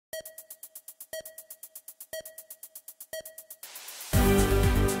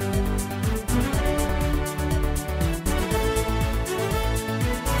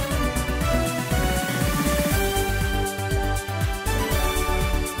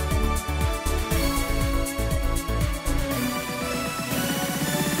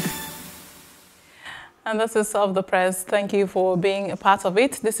And this is Of the Press. Thank you for being a part of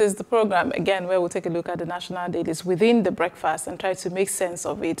it. This is the program, again, where we'll take a look at the national dailies within the breakfast and try to make sense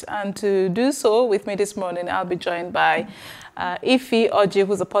of it. And to do so, with me this morning, I'll be joined by Ife Oji,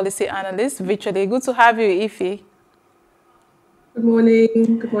 who's a policy analyst virtually. Good to have you, Ife. Good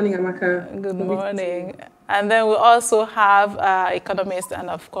morning. Good morning, Amaka. Good morning. And then we also have economist and,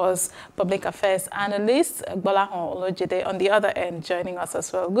 of course, public affairs analyst, Gbolahan Olojide, on the other end, joining us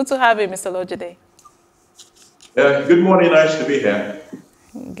as well. Good to have you, Mr. Olojide. Good morning, nice to be here.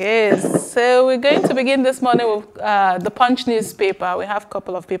 Good. So we're going to begin this morning with the Punch newspaper. We have a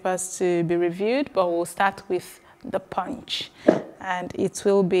couple of papers to be reviewed, but we'll start with the Punch. And it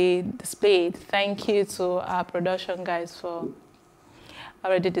will be displayed. Thank you to our production guys for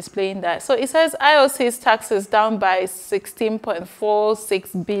already displaying that. So it says IOC's taxes down by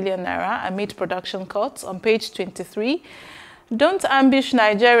 16.46 billion naira amid production cuts on page 23. Don't ambush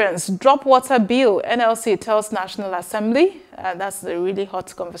Nigerians. Drop water bill. NLC tells National Assembly. That's the really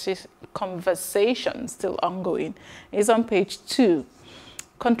hot conversation still ongoing. It's on page 2.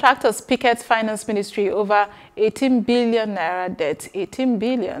 Contractors picket Finance Ministry over 18 billion naira debt. 18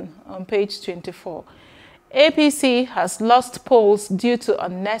 billion on page 24. APC has lost polls due to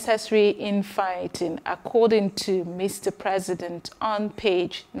unnecessary infighting, according to Mr. President on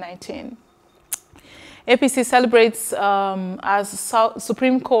page 19. APC celebrates as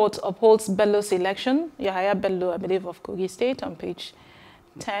Supreme Court upholds Bello's election. Yahaya Bello, I believe, of Kogi State, on page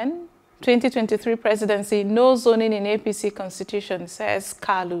 10. 2023 presidency, no zoning in APC constitution, says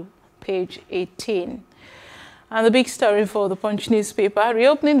Kalu, page 18. And the big story for the Punch newspaper,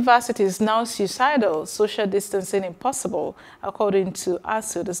 reopening varsities now suicidal, social distancing impossible, according to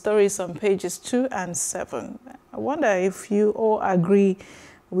ASU. The story is on pages 2 and 7. I wonder if you all agree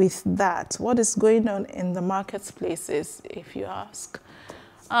with that. What is going on in the marketplaces, if you ask?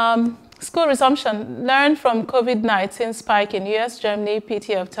 School resumption. Learn from COVID-19 spike in US, Germany.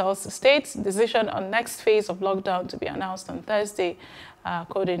 PTF tells the states. Decision on next phase of lockdown to be announced on Thursday,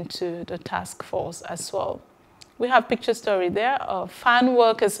 according to the task force as well. We have picture story there of fan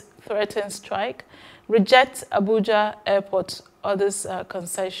workers threaten strike. Reject Abuja airport, others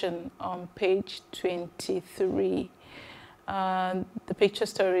concession on page 23. The picture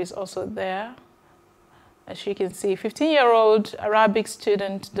story is also there. As you can see, 15-year-old Arabic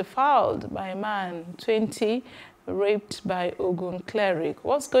student defiled by a man, 20, raped by Ogun cleric.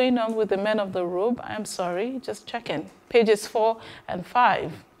 What's going on with the men of the robe? I'm sorry, just checking. Pages 4 and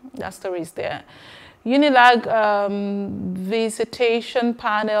 5, that story is there. Unilag visitation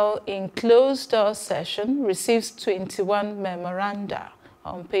panel in closed-door session receives 21 memoranda.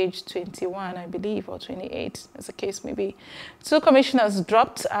 On page 21, I believe, or 28, as the case may be. 2 commissioners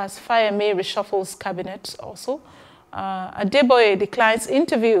dropped as Fire May reshuffles cabinet also. Adeboye declines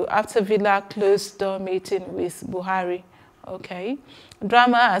interview after Villa closed-door meeting with Buhari. Okay.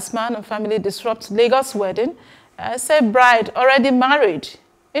 Drama as man and family disrupt Lagos wedding. Say bride already married.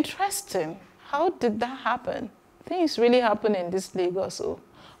 Interesting. How did that happen? Things really happen in this Lagos. So.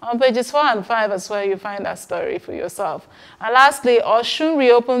 On pages 4 and 5 as well, you find that story for yourself. And lastly, Osun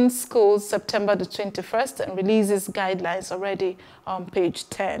reopens schools September the 21st and releases guidelines already on page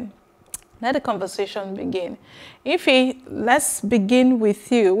 10. Let the conversation begin. Ife, let's begin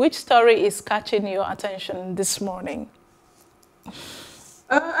with you. Which story is catching your attention this morning?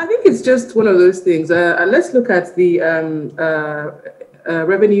 I think it's just one of those things. Let's look at the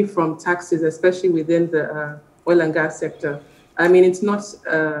revenue from taxes, especially within the oil and gas sector. I mean, it's not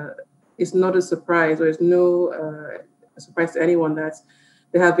a surprise, or it's no surprise to anyone that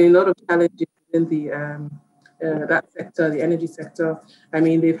there have been a lot of challenges in the that sector, the energy sector. I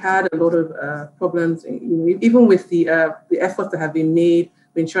mean, they've had a lot of problems, even with the efforts that have been made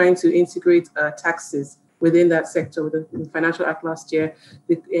when trying to integrate taxes within that sector. With the Financial Act last year,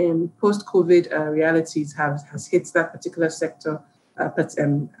 the post-COVID realities has hit that particular sector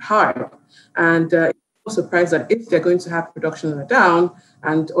hard, and surprised that if they're going to have production that are down,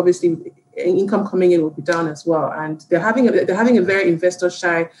 and obviously income coming in will be down as well. And they're having a very investor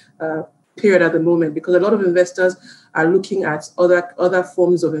shy period at the moment, because a lot of investors are looking at other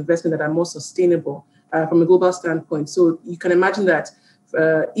forms of investment that are more sustainable from a global standpoint. So you can imagine that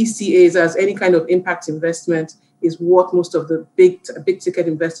ECAs, as any kind of impact investment, is what most of the big ticket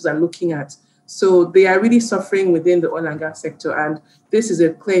investors are looking at. So they are really suffering within the oil and gas sector. And this is a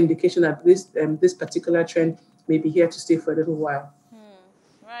clear indication that this particular trend may be here to stay for a little while.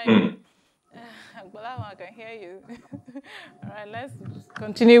 Right. I can hear you. All right, let's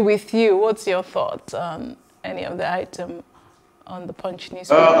continue with you. What's your thoughts on any of the item on the Punch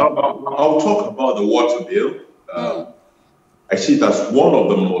newspaper? I'll talk about the water bill. I see it as one of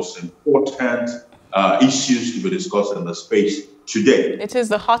the most important issues to be discussed in the space today. It is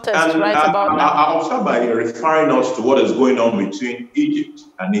the hottest about now. I'll start by referring us to what is going on between Egypt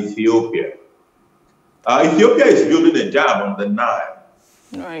and Ethiopia. Ethiopia is building a dam on the Nile.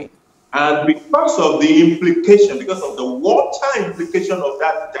 Right. And because of the implication, because of the water implication of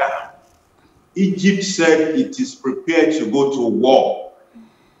that dam, Egypt said it is prepared to go to war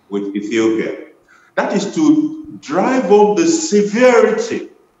with Ethiopia. That is to drive home the severity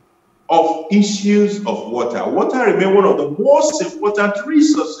of issues of water. Water remains one of the most important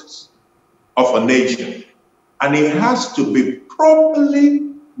resources of a nation, and it has to be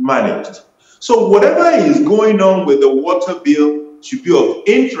properly managed. So whatever is going on with the water bill should be of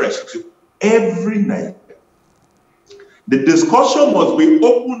interest to every Nigerian. The discussion must be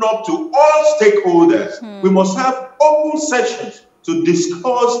open up to all stakeholders. We must have open sessions to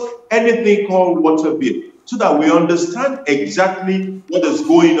discuss anything called water bill so that we understand exactly what is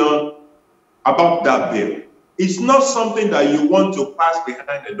going on about that bill. It's not something that you want to pass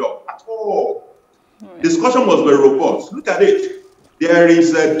behind the door at all. Discussion must be robust. Look at it. There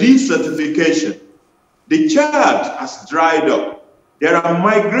is a desertification. The Chad has dried up. There are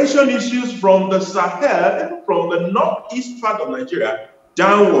migration issues from the Sahel, from the northeast part of Nigeria,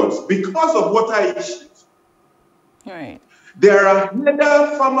 downwards because of water issues. Right. There are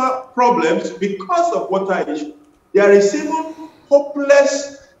header farmer problems because of water issues. There is even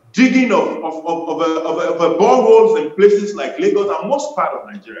hopeless digging of boreholes in places like Lagos and most part of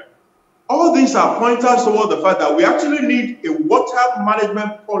Nigeria. All these are pointers toward the fact that we actually need a water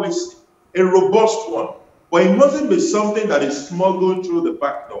management policy, a robust one. But it mustn't be something that is smuggled through the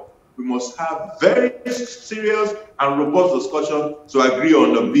back door. We must have very serious and robust discussion to agree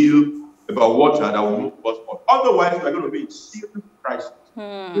on a bill about water that will move us forward. Otherwise, we're going to be in serious crisis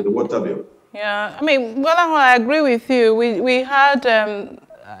with the water bill. Yeah, I mean, well, I agree with you. We had,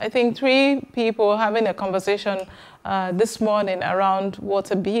 I think, 3 people having a conversation this morning around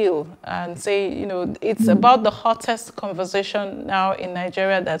water bill and say, you know, it's about the hottest conversation now in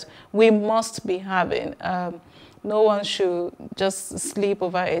Nigeria that we must be having. No one should just sleep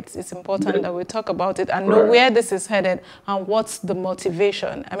over it. It's important that we talk about it and know where this is headed and what's the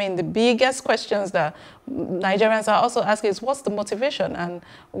motivation. I mean, the biggest questions that Nigerians are also asking is, what's the motivation and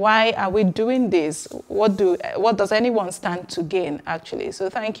why are we doing this? What does anyone stand to gain, actually? So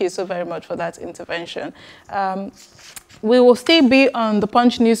thank you so very much for that intervention. We will still be on the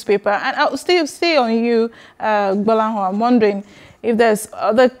Punch newspaper, and I'll still stay on you, Gbolanho. I'm wondering if there's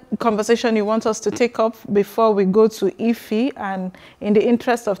other conversation you want us to take up before we go to IFI, and in the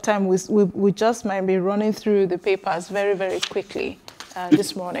interest of time, we just might be running through the papers very, very quickly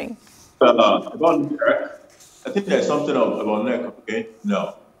this morning. About NEC, I think there's something about NEC, okay?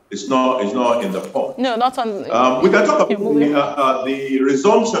 No, it's not in the point. No, not on. We can talk about the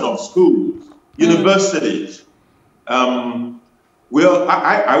resumption of schools, universities. Well,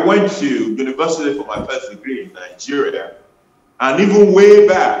 I went to university for my first degree in Nigeria. And even way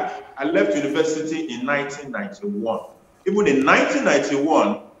back, I left university in 1991. Even in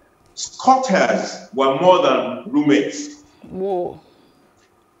 1991, squatters were more than roommates. Whoa.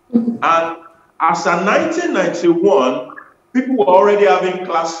 And as of 1991, people were already having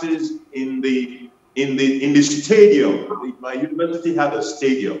classes in the stadium. My university had a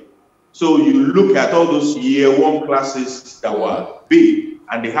stadium. So you look at all those year 1 classes that were big,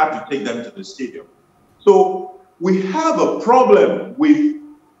 and they had to take them to the stadium. So we have a problem with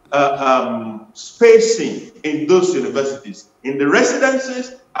spacing in those universities, in the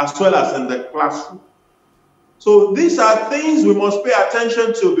residences as well as in the classroom. So these are things we must pay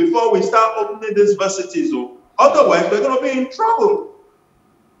attention to before we start opening these universities. Otherwise, we're going to be in trouble.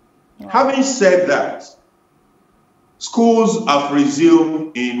 Having said that, schools have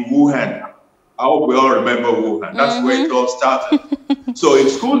resumed in Wuhan. I hope we all remember Wuhan. That's where it all started. So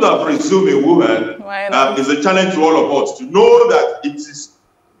if schools have resumed in Wuhan, it's a challenge to all of us to know that it is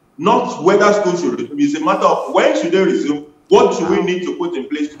not whether schools should resume. It's a matter of when should they resume, what should we need to put in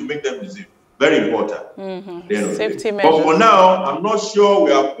place to make them resume. Very important. Safety measures. But for now, I'm not sure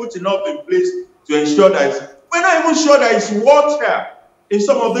we are putting enough in place to ensure that we're not even sure there is water in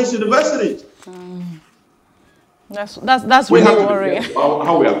some of these universities. That's really worrying.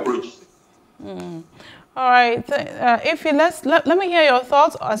 How we approach it. All right. If you let me hear your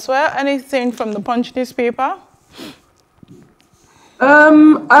thoughts as well. Anything from the Punch newspaper?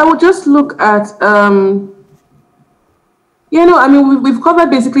 I will just look at I mean, we've covered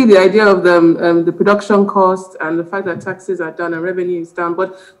basically the idea of the production cost and the fact that taxes are down and revenue is down.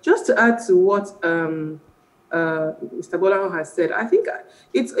 But just to add to what Mr. Bolaho has said, I think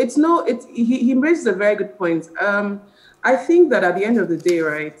he raises a very good point. I think that at the end of the day,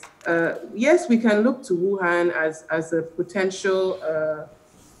 right, yes, we can look to Wuhan as a potential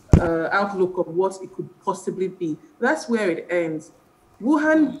outlook of what it could possibly be. That's where it ends.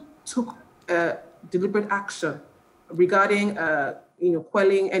 Wuhan took deliberate action regarding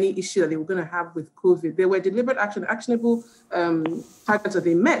quelling any issue that they were going to have with COVID. There were deliberate action, actionable targets that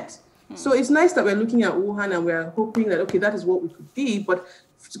they met. So it's nice that we're looking at Wuhan and we're hoping that, okay, that is what we could be. But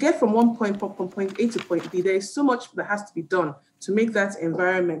to get from from point A to point B, there is so much that has to be done to make that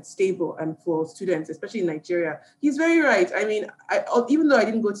environment stable and for students, especially in Nigeria. He's very right. I mean, even though I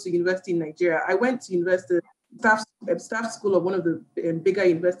didn't go to university in Nigeria, I went to university staff school of one of the bigger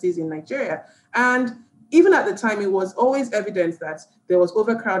universities in Nigeria. And even at the time, it was always evident that there was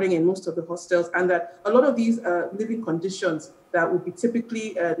overcrowding in most of the hostels and that a lot of these living conditions that would be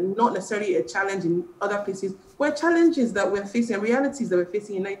typically not necessarily a challenge in other places were challenges that we're facing, realities that we're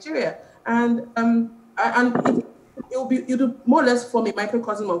facing in Nigeria. And it'll more or less form a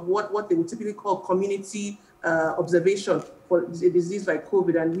microcosm of what they would typically call community observation for a disease like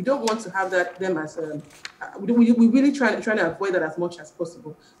COVID. And we don't want to have them as, we really trying to avoid that as much as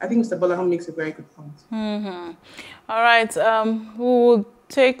possible. I think Mr. Bolaham makes a very good point. Mm-hmm. All right, we will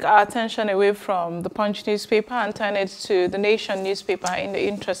take our attention away from the Punch newspaper and turn it to the Nation newspaper in the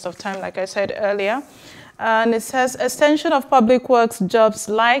interest of time, like I said earlier. And it says, extension of public works jobs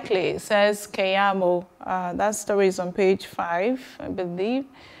likely, says Keyamo. That story is on page 5, I believe.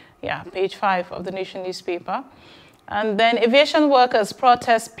 Yeah, page 5 of the Nation newspaper. And then aviation workers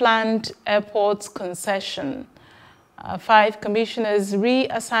protest planned airport concession. 5 commissioners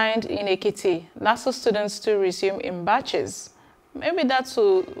reassigned in Ekiti. LASSO students to resume in batches. Maybe that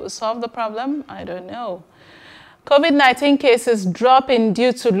will solve the problem. I don't know. COVID-19 cases dropping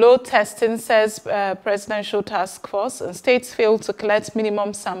due to low testing, says Presidential Task Force, and states fail to collect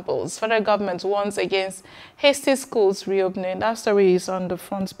minimum samples. Federal government warns against hasty schools reopening. That story is on the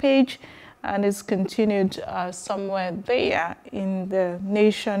front page and is continued somewhere there in the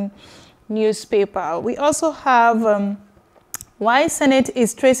Nation newspaper. We also have why Senate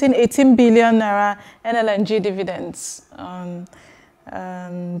is tracing 18 billion naira NLNG dividends.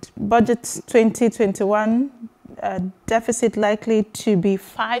 And budget 2021 deficit likely to be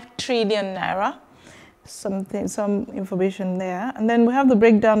 5 trillion naira. Some information there. And then we have the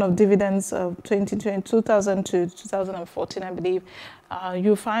breakdown of dividends of 2020, 2000 to 2014, I believe.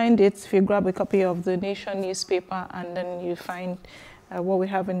 You find it if you grab a copy of the Nation newspaper, and then you find what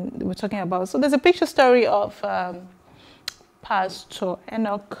we're talking about. So there's a picture story of Pastor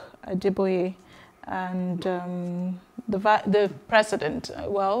Enoch Adeboye and the president.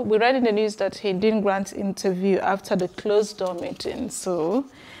 Well, we read in the news that he didn't grant interview after the closed door meeting. So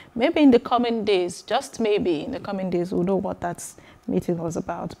maybe in the coming days, just maybe in the coming days, we'll know what that meeting was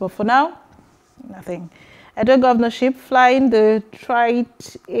about. But for now, nothing. Edo governorship flying the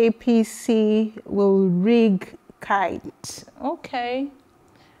trite APC will rig kite. Okay.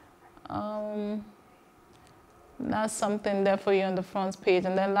 That's something there for you on the front page.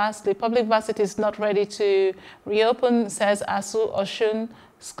 And then lastly, public varsity is not ready to reopen, says ASU. Oshun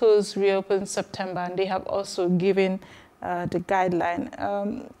schools reopen September, and they have also given the guideline.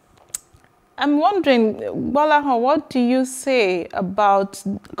 I'm wondering, Bolaho, what do you say about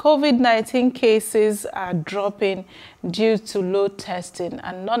COVID-19 cases are dropping due to low testing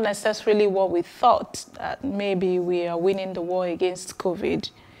and not necessarily what we thought, that maybe we are winning the war against COVID?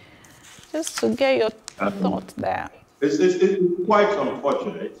 Just to get your thought there. It's quite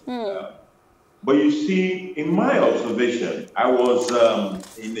unfortunate. But you see, in my observation, I was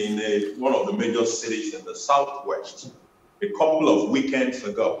in one of the major cities in the Southwest a couple of weekends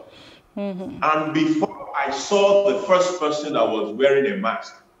ago. And before I saw the first person that was wearing a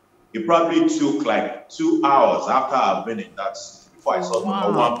mask, it probably took like 2 hours after I've been in that city before I saw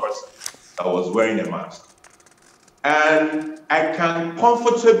number one person that was wearing a mask. And I can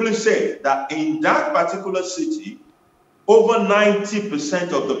comfortably say that in that particular city, over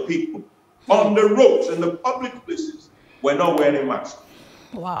 90% of the people on the roads, in the public places, were not wearing masks.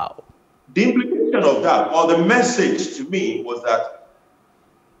 Wow. The implication of that, or the message to me, was that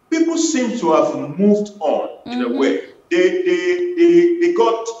people seem to have moved on in a way. They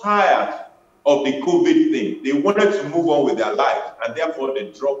got tired of the COVID thing. They wanted to move on with their life, and therefore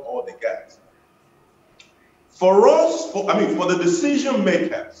they dropped all the gas. for us, for the decision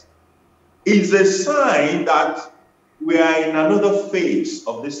makers, is a sign that we are in another phase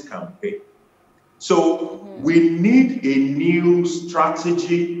of this campaign. So we need a new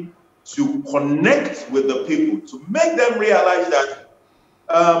strategy to connect with the people, to make them realize that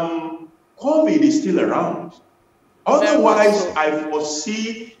COVID is still around. Otherwise, I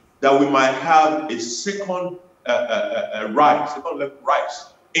foresee that we might have a second level rise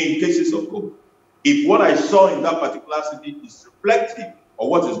in cases of COVID. If what I saw in that particular city is reflective of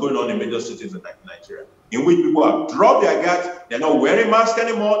what is going on in major cities in Nigeria, in which people have dropped their guards, they're not wearing masks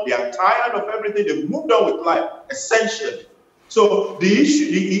anymore, they are tired of everything, they've moved on with life, essentially. So the issue,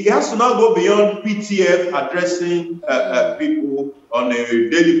 it has to now go beyond PTF addressing people on a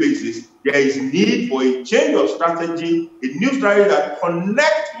daily basis. There is need for a change of strategy, a new strategy that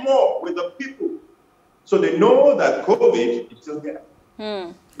connects more with the people, so they know that COVID is still there.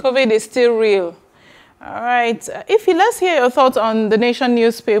 COVID is still real. All right. Let's hear your thoughts on the Nation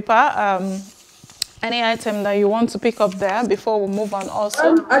newspaper. Any item that you want to pick up there before we move on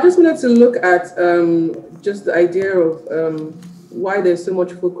also? I just wanted to look at just the idea of why there's so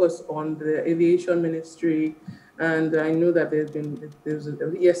much focus on the aviation ministry. And I know that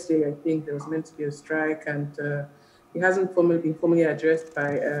yesterday, I think there was meant to be a strike, and it hasn't been formally addressed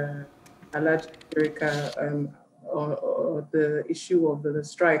by Alhaji Erika or the issue of the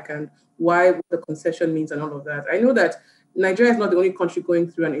strike and why the concession means and all of that. I know that Nigeria is not the only country going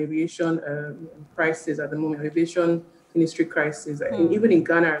through an aviation crisis at the moment, aviation ministry crisis. Even in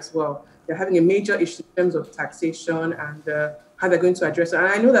Ghana as well, they're having a major issue in terms of taxation and how they're going to address it. And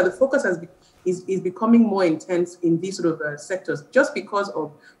I know that the focus is becoming more intense in these sort of sectors, just because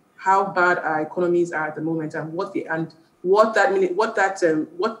of how bad our economies are at the moment and what the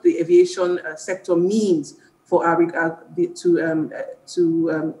aviation sector means for our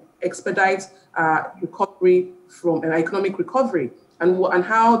to expedite recovery from an economic recovery, and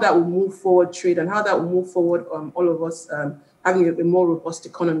how that will move forward trade, and how that will move forward all of us having a more robust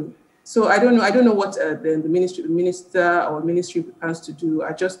economy. So I don't know what the minister or ministry plans to do.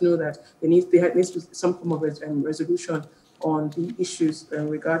 I just know that there needs to be some form of resolution on the issues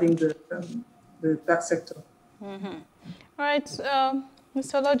regarding that sector. All right,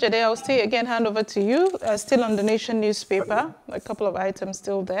 Mr. Olojede, I'll still again hand over to you. Still on the Nation newspaper, a couple of items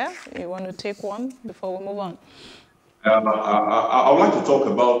still there. You want to take one before we move on? I would like to talk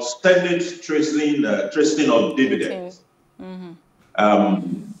about Senate tracing of dividends.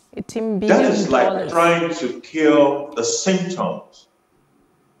 That is like trying to cure the symptoms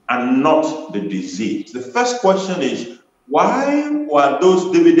and not the disease. The first question is, why were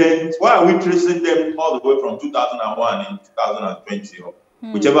those dividends, why are we tracing them all the way from 2001 in 2020 or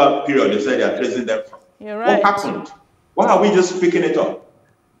whichever period they say they are tracing them from? You're right. What happened? Why are we just picking it up?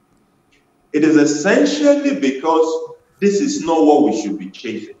 It is essentially because this is not what we should be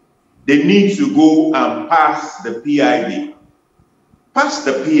chasing. They need to go and pass the PIB. Pass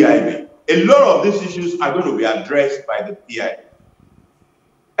the PIB. A lot of these issues are going to be addressed by the PIB.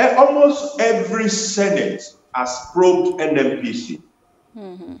 And almost every Senate has probed NMPC.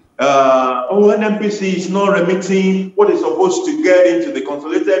 NMPC is not remitting what is supposed to get into the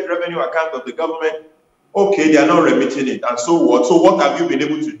consolidated revenue account of the government. Okay, they are not remitting it. And so what? So what have you been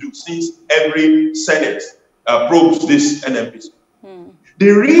able to do since every Senate probes this NMPC?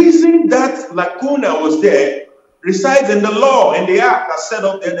 The reason that lacuna was there resides in the law and the act that set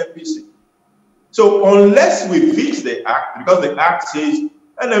up the NMPC. So unless we fix the act, because the act says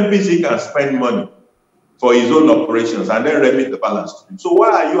NMPC can spend money for his own operations and then remit the balance to him. So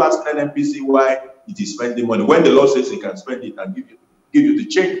why are you asking NMPC why it is spending money when the law says it can spend it and give you the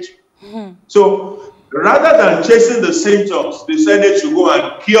change? So rather than chasing the symptoms, the Senate should go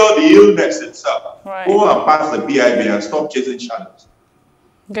and cure the illness itself. Right. Go and pass the PIB and stop chasing shadows.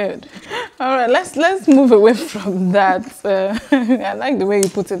 Good. All right, let's move away from that. I like the way you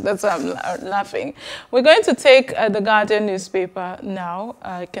put it. That's why I'm laughing. We're going to take the Guardian newspaper now.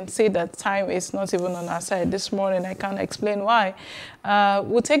 I can see that time is not even on our side this morning. I can't explain why.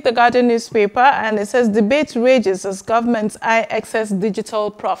 We'll take the Guardian newspaper, and it says, debate rages as governments eye excess digital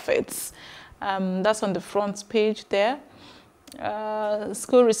profits. That's on the front page there.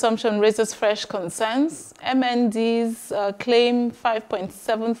 School resumption raises fresh concerns. MNDs claim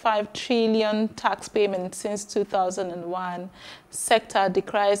 5.75 trillion tax payment since 2001. Sector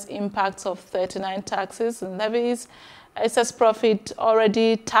decries impacts of 39 taxes and levies. Excess profit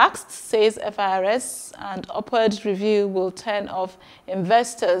already taxed, says FIRS, and upward review will turn off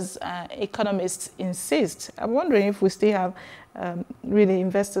investors, economists insist. I'm wondering if we still have really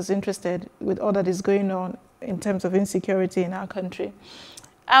investors interested with all that is going on in terms of insecurity in our country.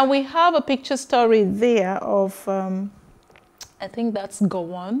 And we have a picture story there of, I think that's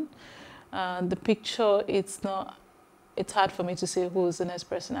Gowon. The picture, it's hard for me to say who's the next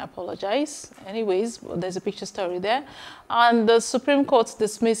person. I apologize. Anyways, there's a picture story there. And the Supreme Court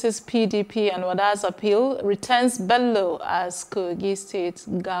dismisses PDP and Wada's appeal, returns Bello as Kogi State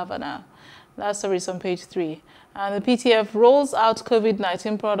Governor. That story is on page 3. And the PTF rolls out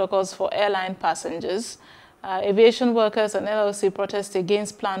COVID-19 protocols for airline passengers. Aviation workers and LLC protest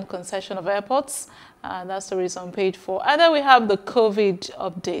against planned concession of airports. That story is on page 4. And then we have the COVID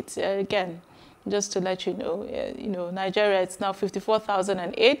update. Again, just to let you know, Nigeria, it's now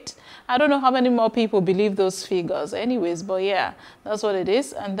 54,008. I don't know how many more people believe those figures anyways, but yeah, that's what it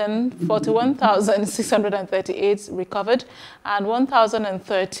is. And then 41,638 recovered, and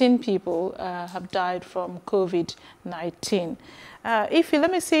 1,013 people have died from COVID-19.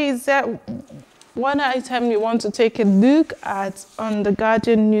 Let me see, is there one item you want to take a look at on the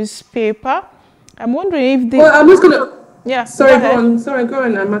Guardian newspaper? I'm wondering if Well, I'm just going to... Yeah. Sorry, go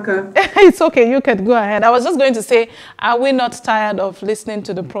on, Amaka. It's okay, you can go ahead. I was just going to say, are we not tired of listening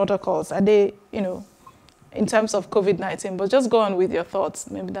to the protocols? Are they, in terms of COVID-19? But just go on with your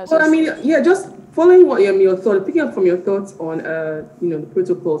thoughts. Maybe that's just following what your thought, picking up from your thoughts on, the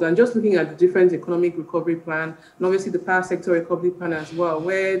protocols, and just looking at the different economic recovery plan, and obviously the power sector recovery plan as well,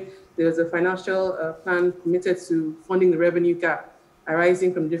 where there's a financial plan committed to funding the revenue gap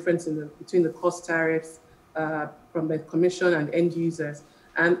arising from difference between the cost tariffs from the commission and end users.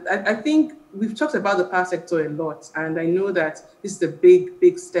 And I think we've talked about the power sector a lot, and I know that this is a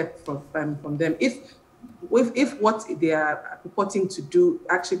big step from them. If what they are purporting to do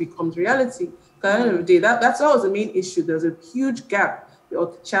actually becomes reality, at the end of the day, that's always the main issue. There's a huge gap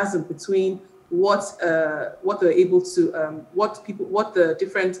or chasm between what they're able to, what the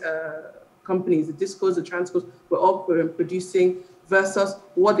different companies, the discos, the transcos, were all producing versus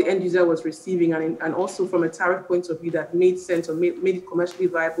what the end user was receiving, and also from a tariff point of view that made sense or made it commercially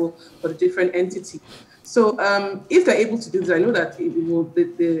viable for the different entity. So if they're able to do this, I know that it will be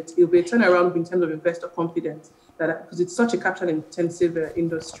a turnaround in terms of investor confidence, because it's such a capital-intensive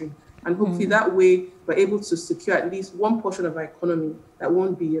industry. And hopefully that way we're able to secure at least one portion of our economy that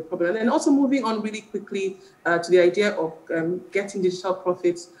won't be a problem. And then also moving on really quickly to the idea of getting digital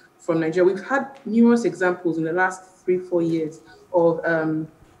profits from Nigeria. We've had numerous examples in the last 3-4 years of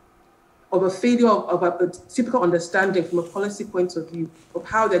a failure of a typical understanding from a policy point of view of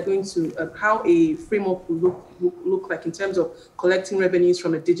how they're going to, how a framework will look like in terms of collecting revenues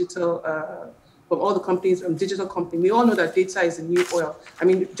from a digital, from all the companies, digital company. We all know that data is the new oil. I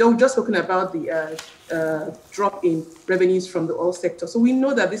mean, Joe just spoken about the drop in revenues from the oil sector. So we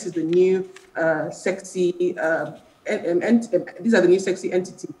know that this is the new sexy, these are the new sexy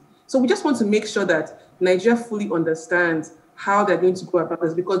entities. So we just want to make sure that Nigeria fully understands how they're going to go about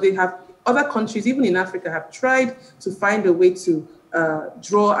this, because they have other countries, even in Africa, have tried to find a way to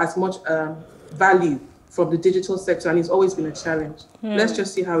draw as much value from the digital sector, and it's always been a challenge. Let's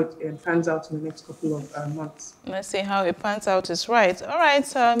just see how it pans out in the next couple of months. Let's see how it pans out is right. All right,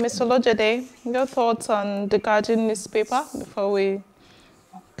 Mr. Lojade, your thoughts on the Guardian newspaper before we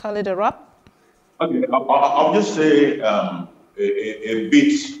call it a wrap? Okay, I'll just say a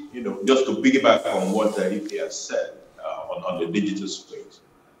bit, just to piggyback on what Ife has said on the digital space.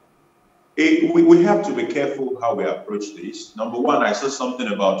 We have to be careful how we approach this. Number one, I saw something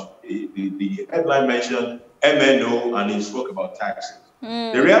about the headline mentioned MNO, and he spoke about taxes.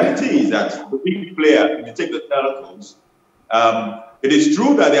 The reality is that the big player, if you take the telecos, it is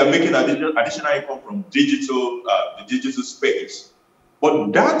true that they are making additional income from the digital space,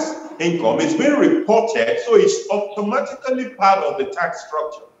 but that income is being reported, so it's automatically part of the tax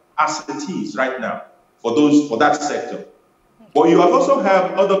structure as it is right now for that sector. But you also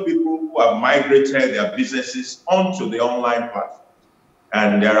have other people who have migrated their businesses onto the online platform,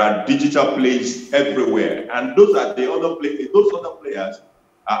 and there are digital plays everywhere. And those are the other players. Those other players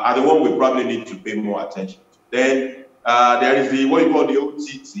are the ones we probably need to pay more attention to. Then there is what you call the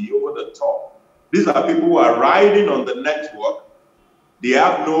OTT, over the top. These are people who are riding on the network. They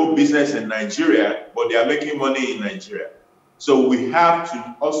have no business in Nigeria, but they are making money in Nigeria. So we have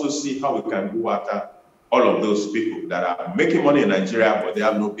to also see how we can go after all of those people that are making money in Nigeria, but they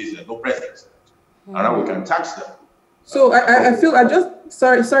have no business, no presence, and how we can tax them. So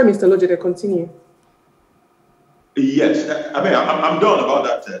sorry, Mr. Lojade, continue. Yes, I mean, I'm done about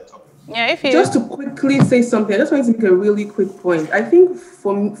that topic. Yeah, just to quickly say something, I just want to make a really quick point. I think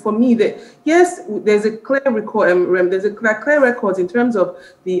for me that yes, there's a clear record, there's a clear record in terms of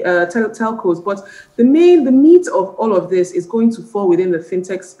the telcos, but the meat of all of this is going to fall within the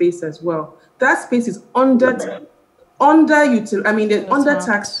fintech space as well. That space is I mean, they're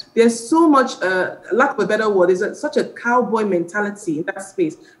undertaxed. There's so much, lack of a better word, there's such a cowboy mentality in that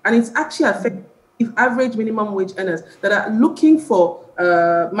space. And it's actually affecting average minimum wage earners that are looking for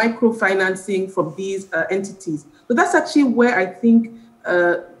microfinancing from these entities. So that's actually where I think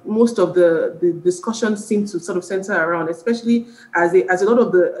most of the discussion seems to sort of center around, especially as a lot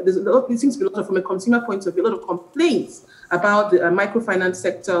of it seems to be a lot of, from a consumer point of view, a lot of complaints about the microfinance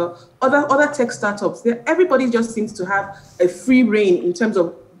sector, other tech startups. Everybody just seems to have a free reign in terms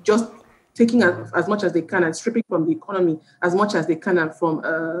of just taking as much as they can and stripping from the economy as much as they can and from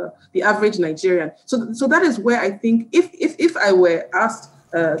the average Nigerian. So that is where I think if I were asked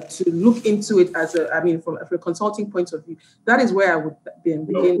to look into it from a consulting point of view, that is where I would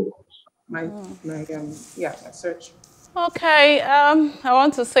begin my search. Okay, I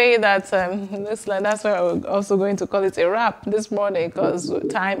want to say that that's why we're also going to call it a wrap this morning because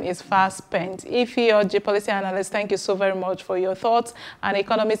time is fast spent. Ify Orji, policy analyst, thank you so very much for your thoughts. And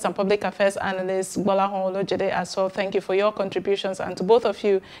economist and public affairs analyst, Gbolahan Olojede as well, thank you for your contributions. And to both of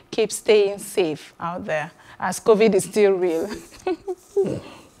you, keep staying safe out there as COVID is still real.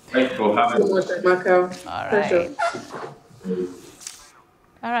 Thanks for having us. All right.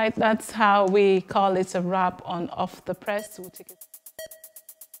 All right, that's how we call it a wrap on Off the Press. We'll take it.